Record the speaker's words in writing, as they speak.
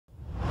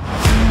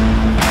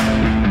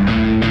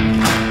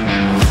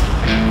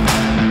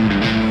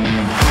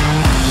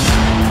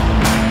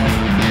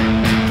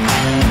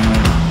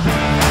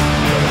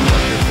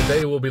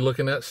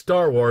looking at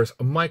Star Wars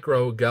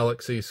Micro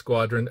Galaxy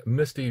Squadron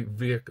Mystery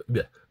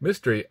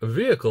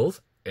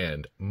Vehicles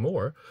and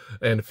more,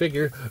 and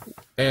figure.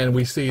 And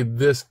we see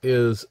this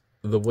is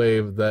the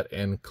wave that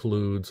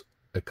includes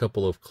a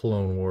couple of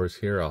Clone Wars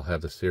here. I'll have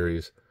the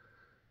series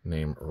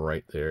name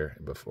right there.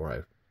 Before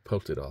I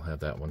post it, I'll have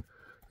that one.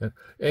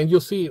 And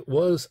you'll see it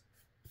was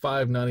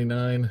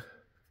 $5.99,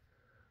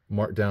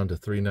 marked down to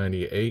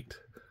 $3.98.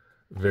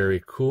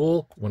 Very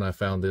cool when I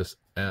found this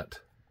at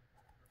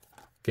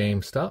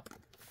GameStop.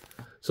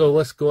 So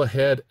let's go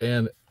ahead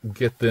and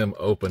get them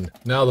open.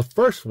 Now the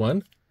first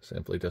one,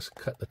 simply just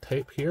cut the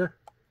tape here.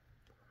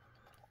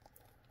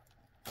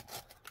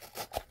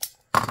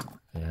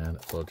 And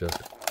we'll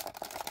just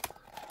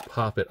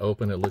pop it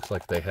open. It looks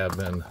like they have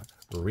been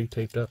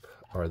retaped up,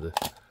 or the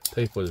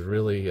tape was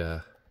really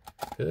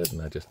good,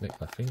 and I just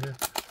nicked my finger.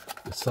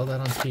 You saw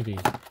that on TV.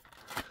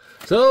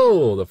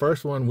 So the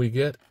first one we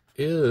get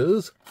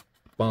is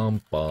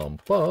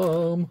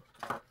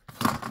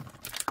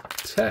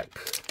Tech.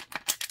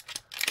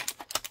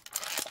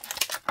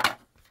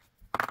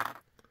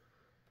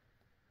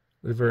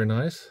 Very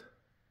nice.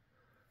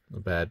 The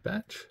Bad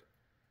Batch.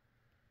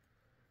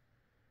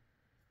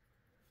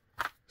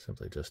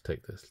 Simply just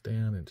take this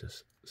down and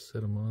just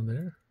sit them on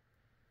there.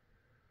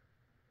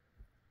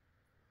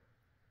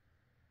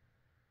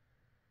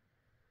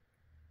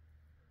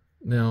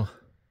 Now,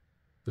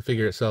 the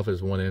figure itself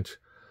is 1 inch.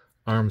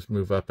 Arms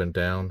move up and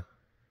down.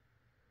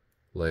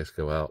 Legs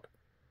go out.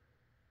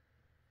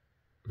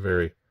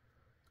 Very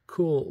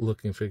cool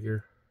looking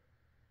figure.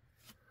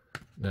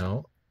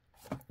 Now,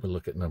 we'll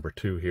look at number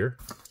 2 here.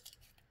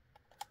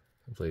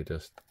 Simply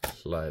just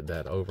slide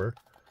that over.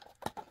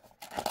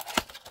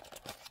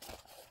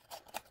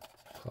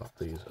 Pop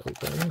these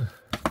open.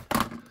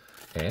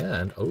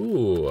 And,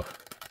 oh,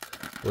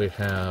 we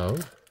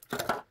have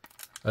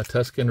a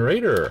Tusken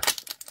Raider.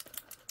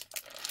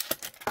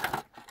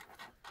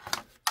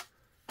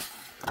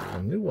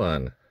 A new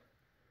one.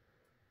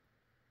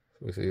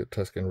 So we see a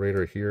Tusken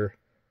Raider here.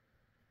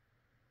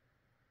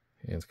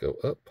 Hands go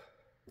up.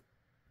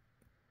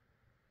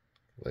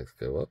 Legs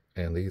go up.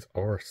 And these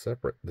are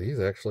separate. These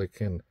actually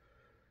can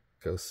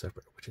go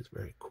separate, which is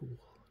very cool.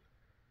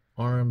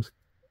 Arms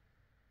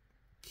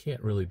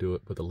can't really do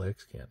it, but the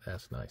legs can.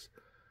 That's nice.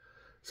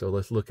 So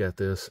let's look at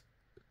this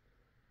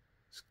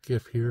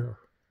skiff here.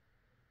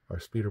 Our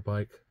speeder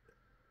bike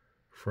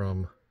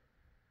from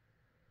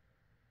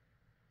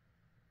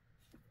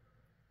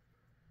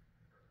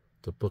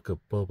the Book of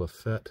Boba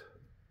Fett.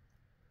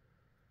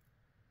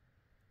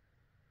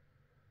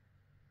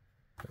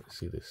 Let me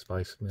see the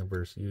Spice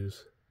members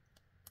use.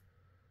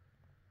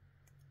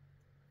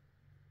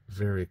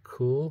 Very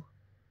cool.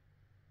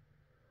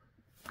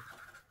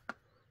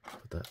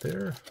 Put that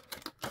there.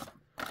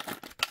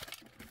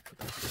 Put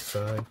that to the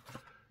side.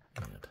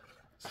 And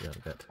see,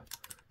 I've got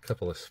a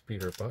couple of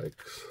speeder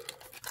bikes.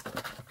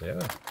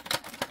 Yeah.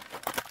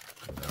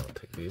 And now I'll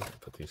take these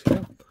and put these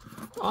here.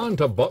 On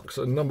to box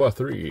number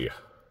 3.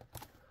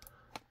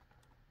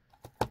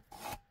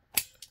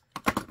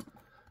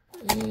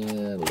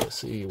 And let's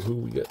see who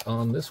we get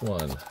on this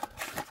one.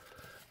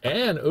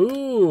 And,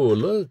 ooh,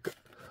 look,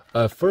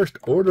 a First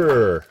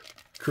Order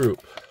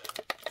troop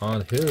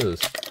on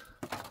his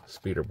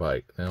speeder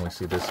bike. Now we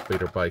see this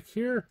speeder bike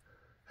here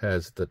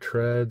has the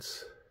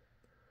treads,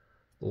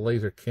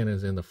 laser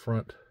cannons in the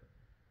front,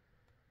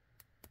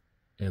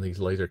 and these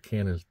laser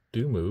cannons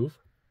do move.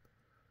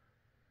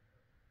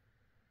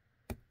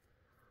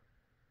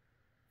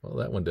 Well,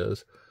 that one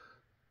does.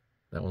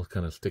 That one's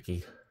kind of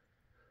sticky.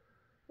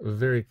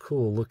 Very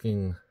cool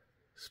looking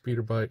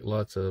speeder bike.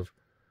 Lots of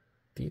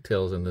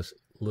details in this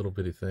little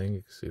bitty thing.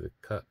 You can see the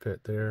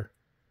cockpit there,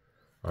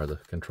 are the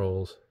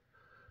controls.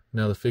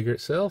 Now the figure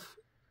itself,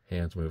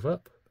 hands move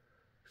up,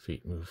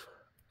 feet move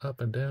up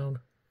and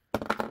down.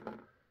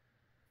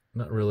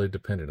 Not really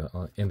independent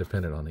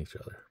on each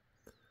other.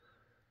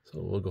 So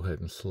we'll go ahead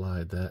and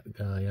slide that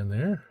guy in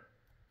there.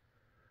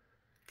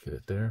 Get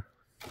it there.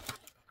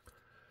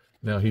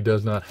 Now he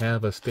does not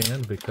have a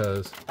stand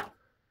because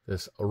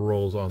this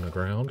rolls on the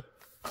ground.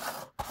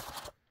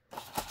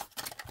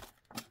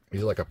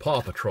 He's like a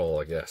Paw Patrol,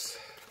 I guess.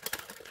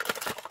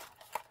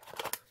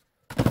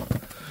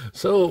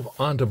 So,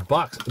 on to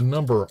box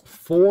number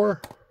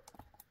 4.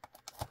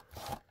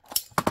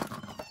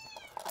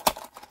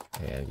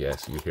 And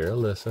yes, you hear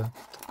Alyssa.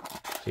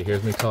 She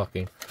hears me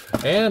talking.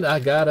 And I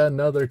got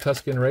another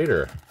Tusken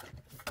Raider,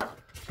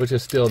 which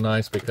is still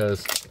nice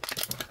because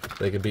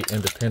they can be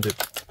independent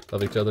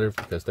of each other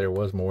because there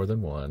was more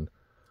than one.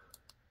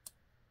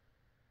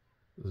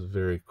 This is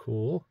very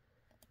cool.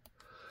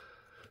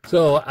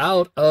 So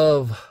out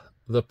of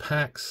the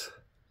packs,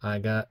 I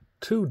got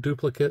 2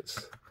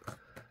 duplicates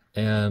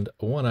and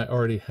one I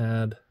already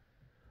had,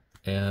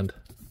 and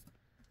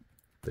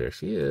there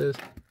she is.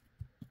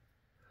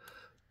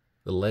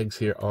 The legs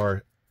here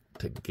are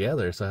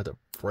together, so I had to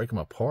break them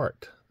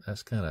apart.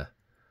 That's kind of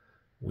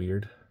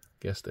weird.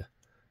 Guess the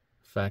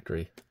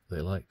factory,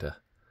 they like to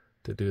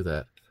do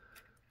that.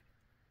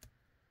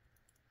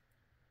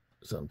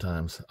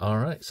 sometimes. All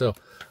right, so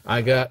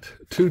I got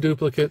 2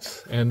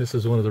 duplicates, and this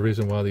is one of the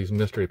reasons why these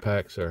mystery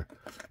packs are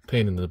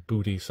pain in the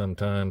booty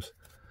sometimes.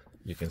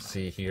 You can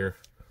see here.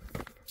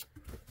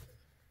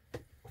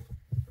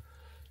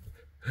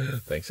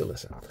 Thanks for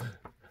listening.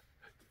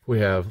 We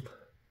have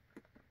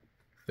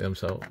them,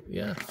 so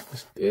yeah,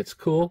 it's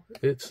cool.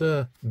 It's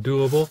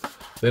doable.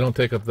 They don't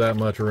take up that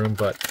much room,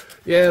 but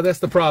yeah, that's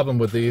the problem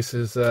with these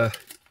is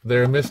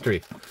they're a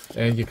mystery,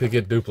 and you could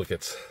get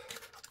duplicates.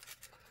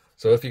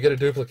 So if you get a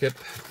duplicate,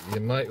 you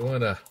might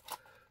want to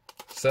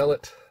sell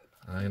it.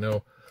 I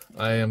know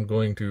I am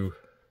going to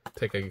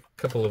take a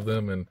couple of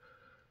them and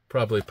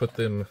probably put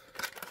them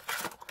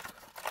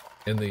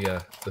in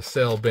the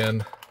sale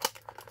bin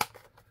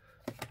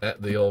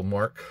at the old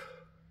mark.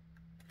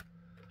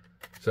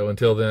 So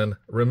until then,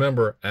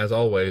 remember, as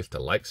always, to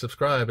like,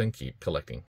 subscribe, and keep collecting.